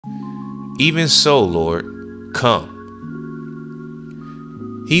Even so, Lord, come.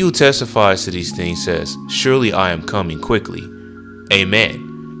 He who testifies to these things says, surely I am coming quickly.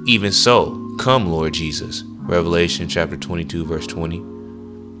 Amen. Even so, come, Lord Jesus. Revelation chapter 22, verse 20.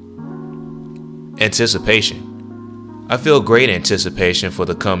 Anticipation. I feel great anticipation for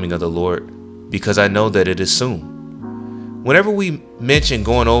the coming of the Lord because I know that it is soon. Whenever we mention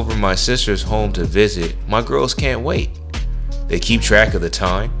going over my sister's home to visit, my girls can't wait. They keep track of the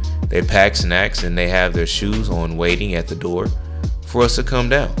time, they pack snacks, and they have their shoes on waiting at the door for us to come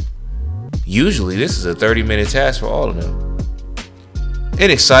down. Usually this is a 30-minute task for all of them. In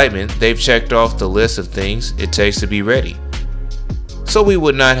excitement, they've checked off the list of things it takes to be ready, so we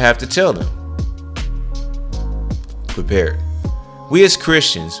would not have to tell them. Prepared. We as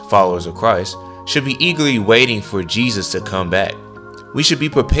Christians, followers of Christ, should be eagerly waiting for Jesus to come back. We should be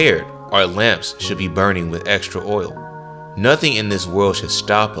prepared. Our lamps should be burning with extra oil. Nothing in this world should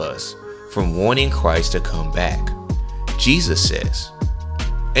stop us from wanting Christ to come back. Jesus says,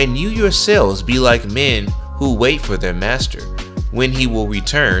 "And you yourselves be like men who wait for their master, when he will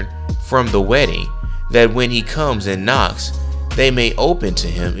return from the wedding, that when he comes and knocks, they may open to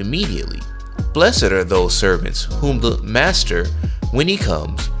him immediately. Blessed are those servants whom the master, when he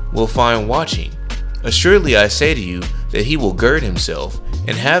comes, will find watching. Assuredly I say to you that he will gird himself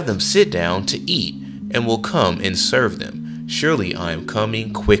and have them sit down to eat, and will come and serve them. Surely I am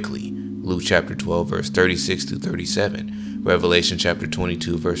coming quickly." Luke chapter 12, verse 36 through 37. Revelation chapter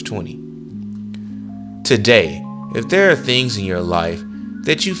 22, verse 20. Today, if there are things in your life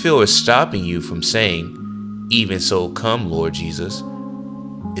that you feel are stopping you from saying, "Even so, come, Lord Jesus,"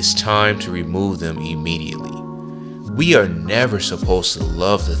 it's time to remove them immediately. We are never supposed to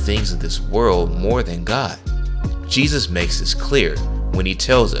love the things of this world more than God. Jesus makes this clear when he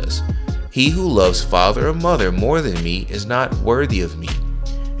tells us, "He who loves father or mother more than me is not worthy of me,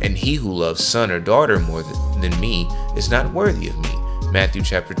 and he who loves son or daughter more than me is not worthy of me." Matthew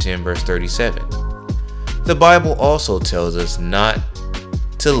chapter 10, verse 37. The Bible also tells us not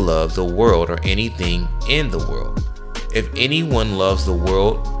to love the world or anything in the world. If anyone loves the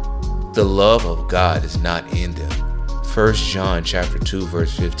world, the love of God is not in them. 1 John chapter 2,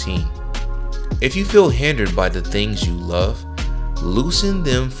 verse 15. If you feel hindered by the things you love, loosen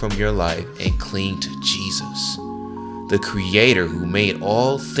them from your life and cling to Jesus. The Creator who made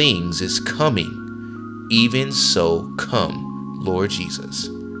all things is coming. Even so, come, Lord Jesus.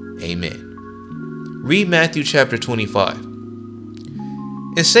 Amen. Read Matthew chapter 25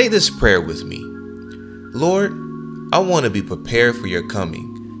 and say this prayer with me. Lord, I want to be prepared for your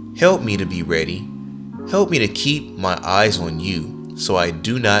coming. Help me to be ready. Help me to keep my eyes on you so I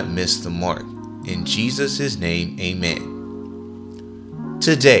do not miss the mark. In Jesus' name, amen.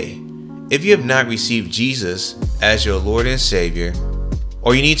 Today, if you have not received Jesus as your Lord and Savior,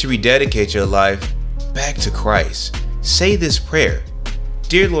 or you need to rededicate your life back to Christ, say this prayer.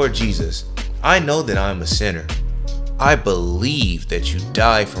 Dear Lord Jesus, I know that I am a sinner. I believe that you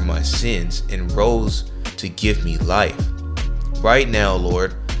died for my sins and rose to give me life. Right now,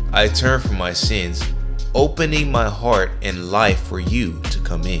 Lord, I turn from my sins, opening my heart and life for you to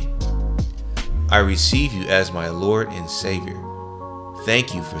come in. I receive you as my Lord and Savior.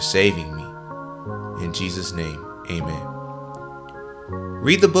 Thank you for saving me. In Jesus' name, amen.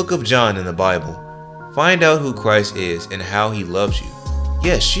 Read the book of John in the Bible. Find out who Christ is and how he loves you.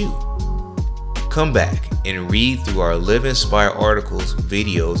 Yes, you. Come back and read through our Live Inspired articles,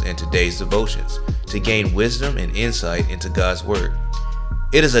 videos, and today's devotions to gain wisdom and insight into God's Word.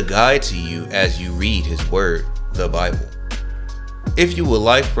 It is a guide to you as you read His Word, the Bible. If you would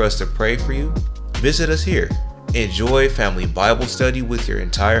like for us to pray for you, visit us here. Enjoy family Bible study with your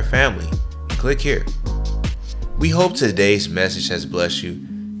entire family. Click here. We hope today's message has blessed you.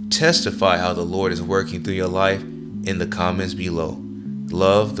 Testify how the Lord is working through your life in the comments below.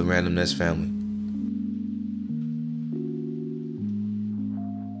 Love, the Randomness family.